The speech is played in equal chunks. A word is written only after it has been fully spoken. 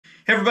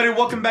Hey everybody,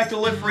 welcome back to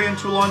Live Free and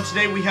Tool On.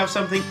 Today we have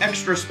something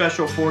extra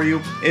special for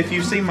you. If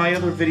you've seen my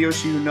other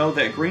videos, you know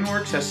that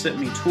Greenworks has sent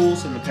me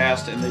tools in the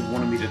past and they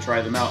wanted me to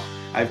try them out.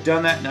 I've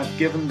done that and I've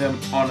given them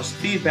honest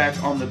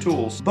feedback on the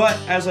tools. But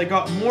as I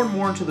got more and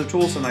more into the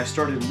tools and I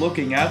started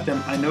looking at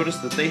them, I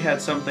noticed that they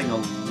had something a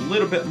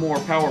little bit more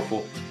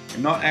powerful.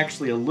 And not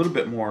actually a little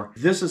bit more.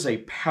 This is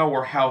a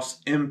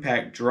powerhouse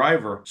impact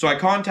driver. So I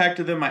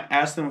contacted them, I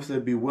asked them if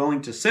they'd be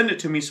willing to send it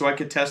to me so I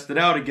could test it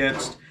out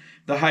against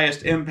the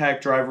highest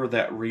impact driver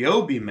that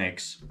Ryobi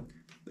makes.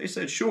 They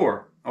said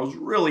sure. I was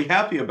really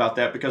happy about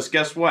that because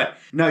guess what?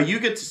 Now you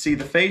get to see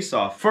the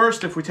face-off.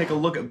 First, if we take a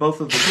look at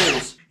both of the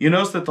tools, you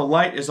notice that the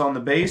light is on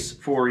the base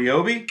for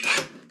Ryobi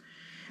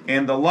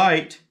and the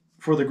light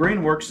for the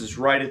Greenworks is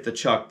right at the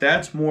chuck.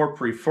 That's more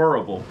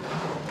preferable.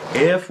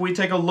 If we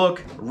take a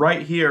look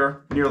right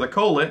here near the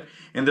collet,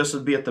 and this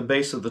would be at the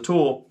base of the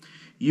tool,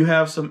 you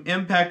have some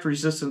impact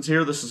resistance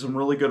here. This is some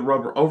really good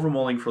rubber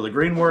overmolding for the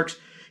Greenworks.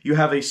 You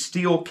have a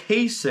steel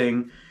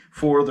casing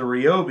for the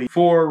Ryobi.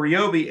 For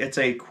Ryobi, it's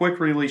a quick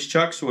release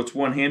chuck, so it's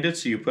one-handed.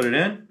 So you put it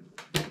in,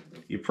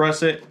 you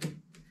press it,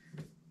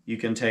 you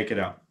can take it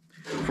out.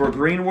 For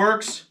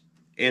Greenworks,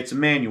 it's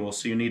manual,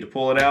 so you need to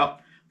pull it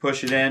out,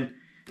 push it in,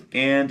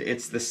 and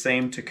it's the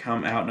same to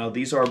come out. Now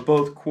these are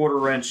both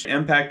 1/4"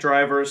 impact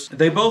drivers.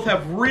 They both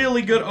have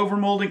really good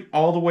overmolding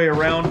all the way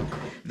around.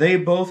 They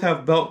both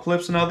have belt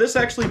clips. Now this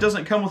actually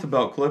doesn't come with a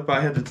belt clip.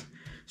 I had to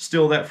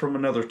steal that from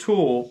another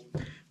tool.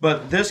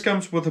 But this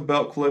comes with a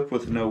belt clip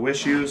with no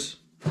issues.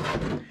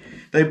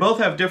 They both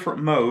have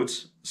different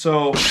modes.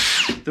 So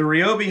the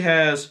Ryobi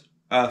has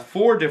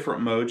 4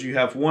 different modes. You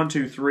have 1,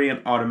 2, 3,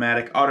 and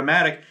automatic.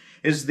 Automatic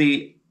is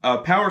the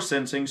power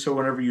sensing, so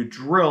whenever you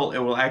drill, it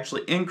will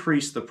actually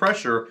increase the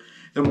pressure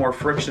the more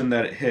friction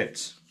that it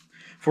hits.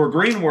 For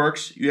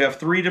Greenworks, you have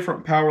 3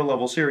 different power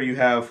levels here. You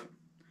have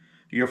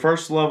your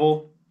first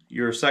level,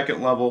 your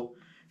second level,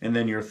 and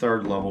then your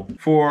third level.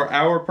 For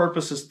our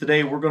purposes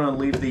today, we're going to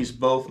leave these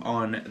both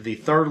on the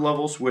third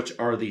levels, which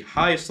are the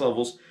highest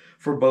levels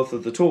for both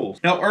of the tools.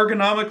 Now,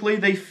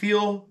 ergonomically, they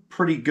feel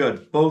pretty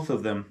good, both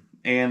of them,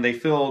 and they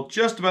feel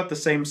just about the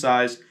same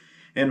size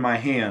in my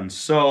hands.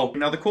 So,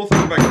 now the cool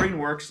thing about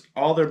Greenworks,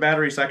 all their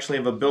batteries actually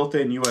have a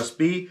built-in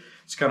USB.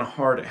 It's kind of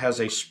hard. It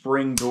has a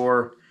spring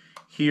door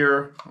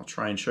here. I'll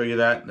try and show you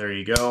that. There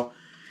you go.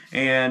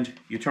 And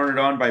you turn it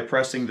on by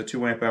pressing the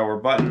 2 amp hour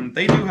button.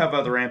 They do have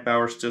other amp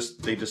hours,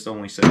 they just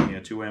only send me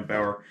a 2 amp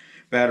hour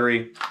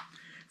battery.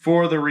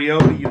 For the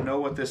Ryobi, you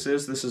know what this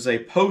is. This is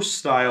a post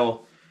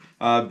style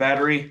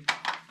battery.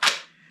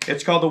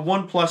 It's called the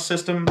 1+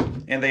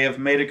 system, and they have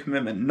made a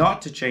commitment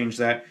not to change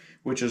that,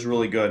 which is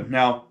really good.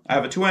 Now, I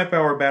have a 2 amp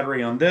hour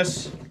battery on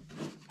this.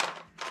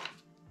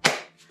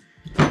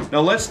 Now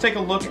let's take a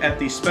look at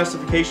the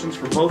specifications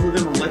for both of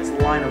them and let's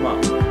line them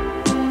up.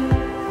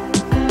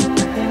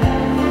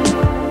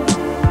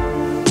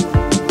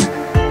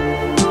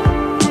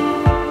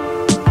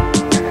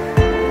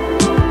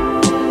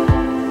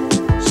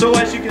 So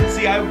as you can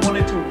see, I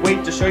wanted to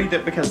wait to show you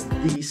that because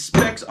the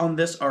specs on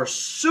this are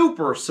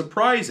super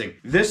surprising.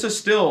 This is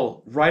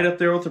still right up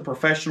there with the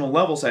professional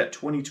levels at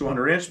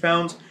 2,200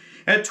 inch-pounds.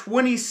 At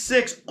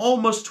 26,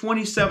 almost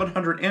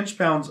 2,700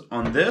 inch-pounds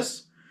on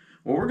this.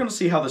 Well, we're going to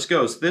see how this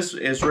goes. This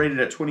is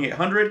rated at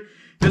 2,800.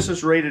 This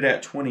is rated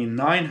at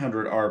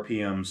 2,900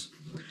 RPMs.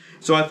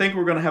 So I think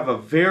we're going to have a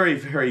very,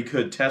 very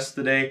good test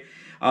today.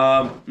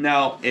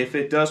 Now, if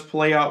it does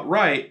play out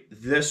right,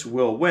 this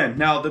will win.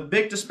 Now, the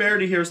big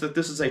disparity here is that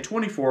this is a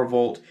 24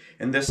 volt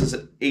and this is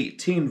an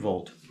 18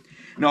 volt.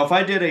 Now, if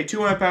I did a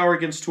 2 amp hour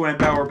against 2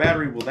 amp hour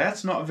battery, well,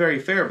 that's not very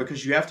fair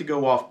because you have to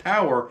go off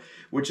power,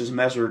 which is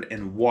measured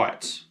in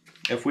watts.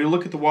 If we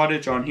look at the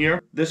wattage on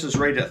here, this is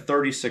rated at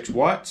 36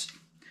 watts.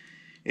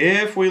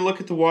 If we look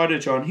at the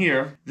wattage on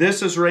here,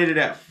 this is rated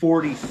at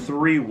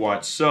 43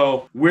 watts.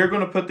 So we're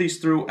going to put these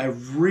through a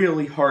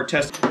really hard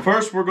test.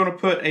 First, we're going to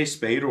put a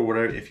spade, or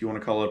whatever, if you want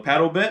to call it, a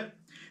paddle bit.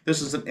 This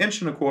is 1 1/4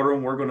 inch,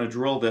 and we're going to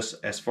drill this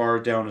as far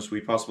down as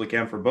we possibly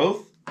can for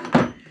both.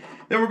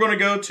 Then we're going to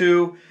go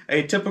to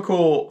a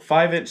typical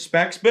 5-inch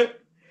Spax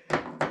bit.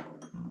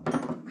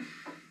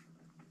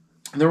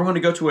 Then we're going to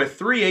go to a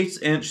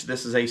 3/8 inch.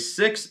 This is a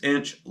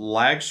 6-inch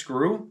lag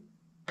screw.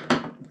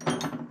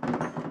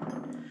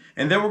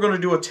 And then we're going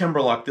to do a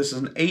timber lock. This is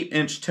an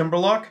 8-inch timber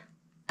lock.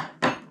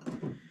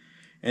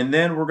 And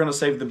then we're going to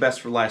save the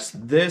best for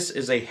last. This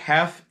is a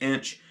 1/2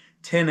 inch,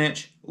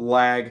 10-inch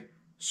lag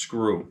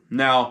screw.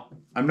 Now,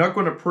 I'm not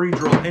going to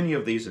pre-drill any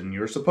of these, and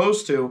you're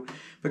supposed to,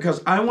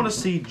 because I want to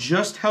see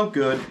just how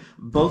good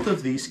both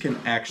of these can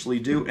actually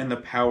do and the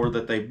power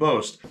that they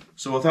boast.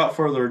 So without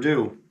further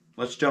ado,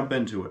 let's jump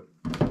into it.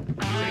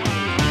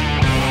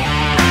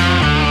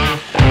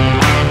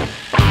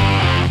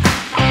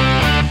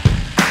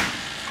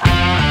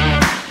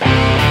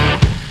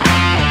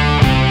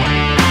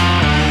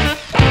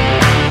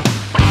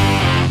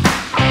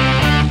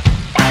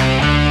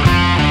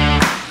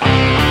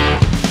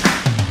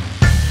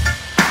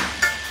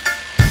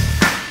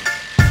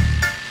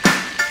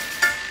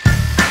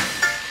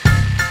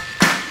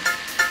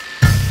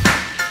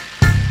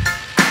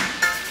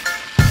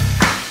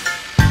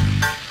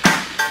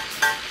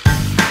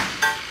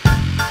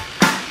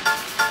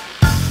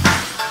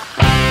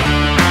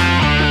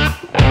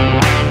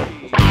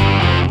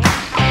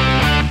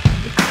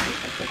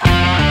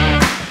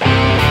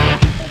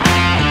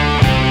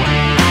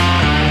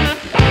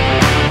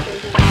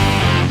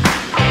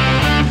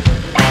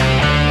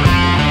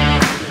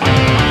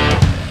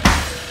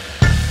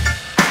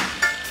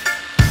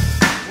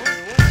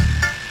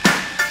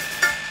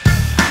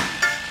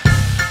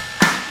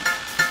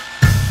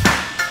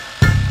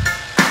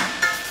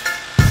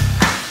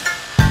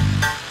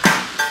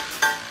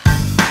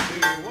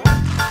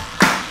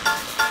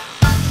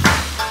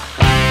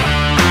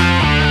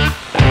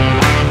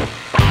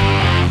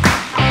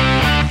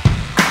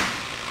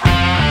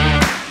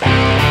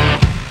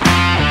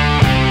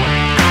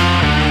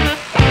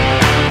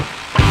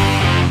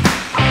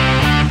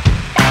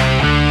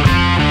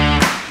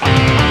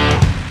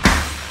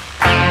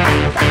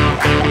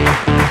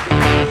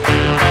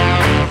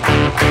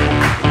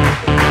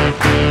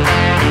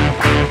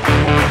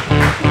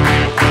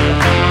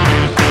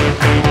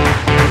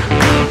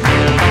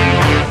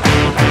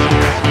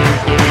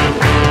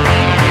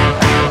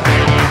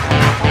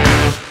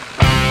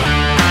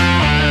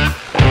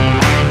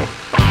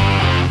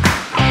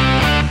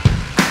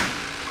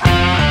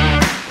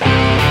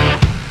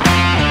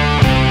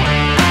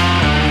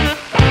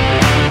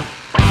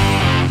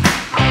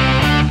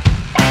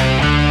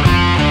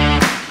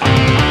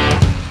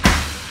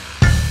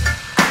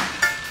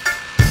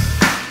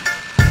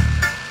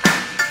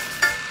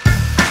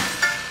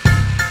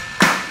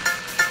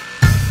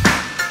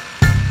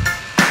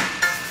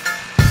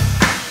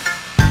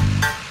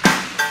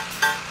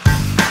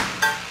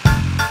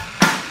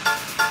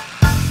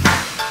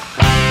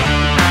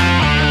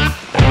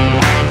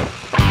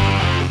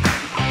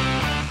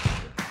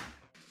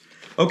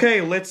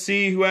 Okay, let's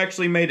see who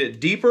actually made it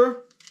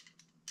deeper.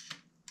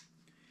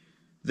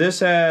 This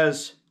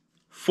has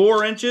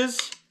 4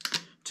 inches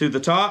to the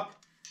top,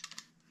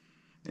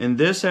 and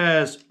this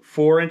has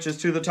 4 inches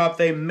to the top.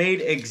 They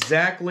made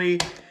exactly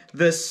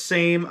the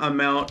same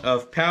amount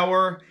of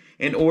power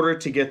in order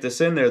to get this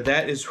in there.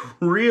 That is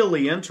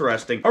really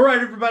interesting. All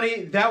right,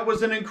 everybody, that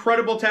was an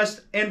incredible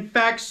test. In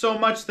fact, so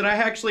much that I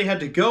actually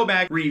had to go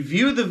back,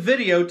 review the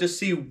video to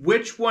see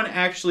which one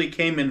actually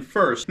came in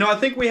first. Now, I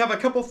think we have a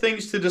couple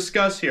things to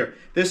discuss here.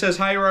 This has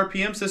higher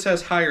RPMs, this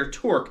has higher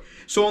torque.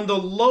 So on the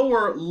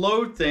lower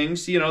load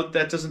things, you know,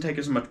 that doesn't take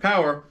as much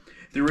power,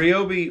 the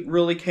Ryobi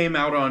really came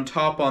out on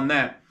top on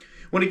that.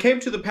 When it came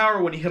to the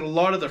power, when you hit a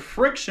lot of the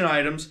friction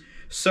items,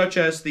 such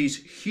as these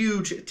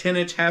huge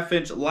 10-inch,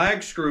 half-inch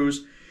lag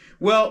screws,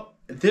 well,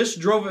 this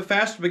drove it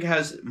faster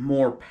because it has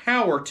more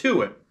power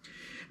to it.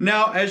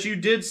 Now, as you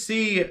did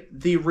see,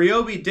 the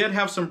Ryobi did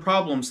have some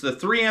problems. The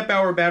 3 amp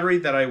hour battery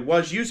that I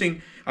was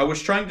using, I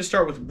was trying to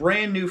start with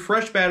brand new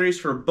fresh batteries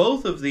for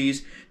both of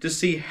these to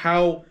see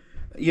how,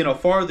 you know,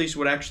 far these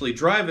would actually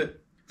drive it.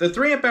 The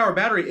 3 amp hour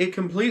battery, it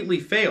completely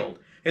failed.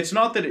 It's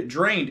not that it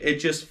drained, it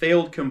just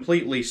failed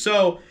completely.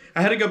 So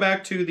I had to go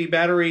back to the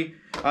battery,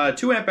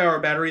 2 amp hour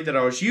battery that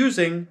I was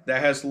using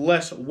that has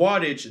less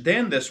wattage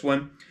than this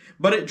one,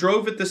 but it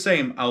drove it the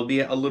same,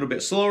 albeit a little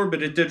bit slower,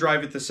 but it did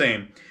drive it the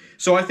same.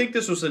 So I think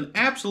this was an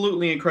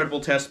absolutely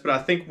incredible test, but I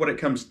think what it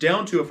comes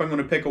down to, if I'm going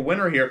to pick a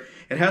winner here,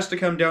 it has to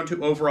come down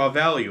to overall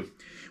value.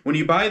 When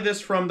you buy this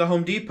from the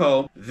Home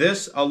Depot,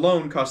 this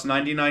alone costs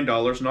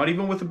 $99, not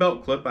even with a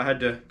belt clip. I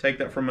had to take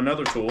that from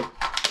another tool.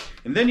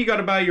 And then you got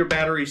to buy your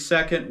battery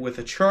second with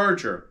a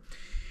charger.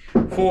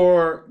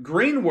 For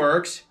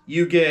Greenworks,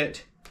 you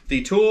get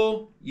the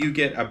tool, you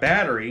get a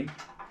battery,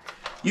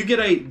 you get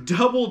a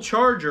double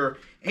charger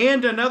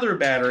and another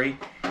battery,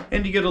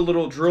 and you get a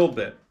little drill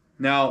bit.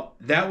 Now,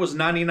 that was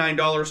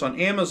 $99 on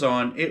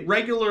Amazon. It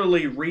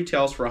regularly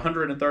retails for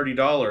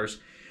 $130,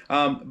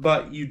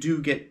 but you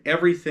do get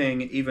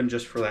everything even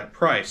just for that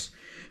price.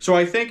 So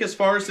I think as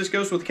far as this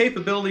goes with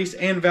capabilities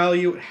and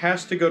value, it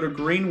has to go to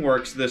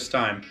Greenworks this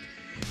time.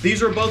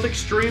 These are both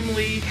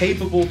extremely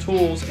capable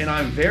tools, and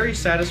I'm very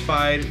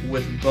satisfied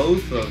with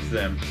both of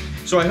them.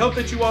 So I hope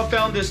that you all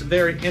found this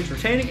very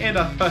entertaining, and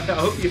I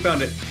hope you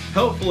found it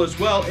helpful as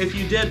well. If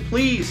you did,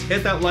 please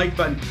hit that like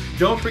button.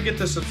 Don't forget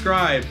to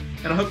subscribe,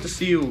 and I hope to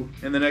see you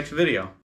in the next video.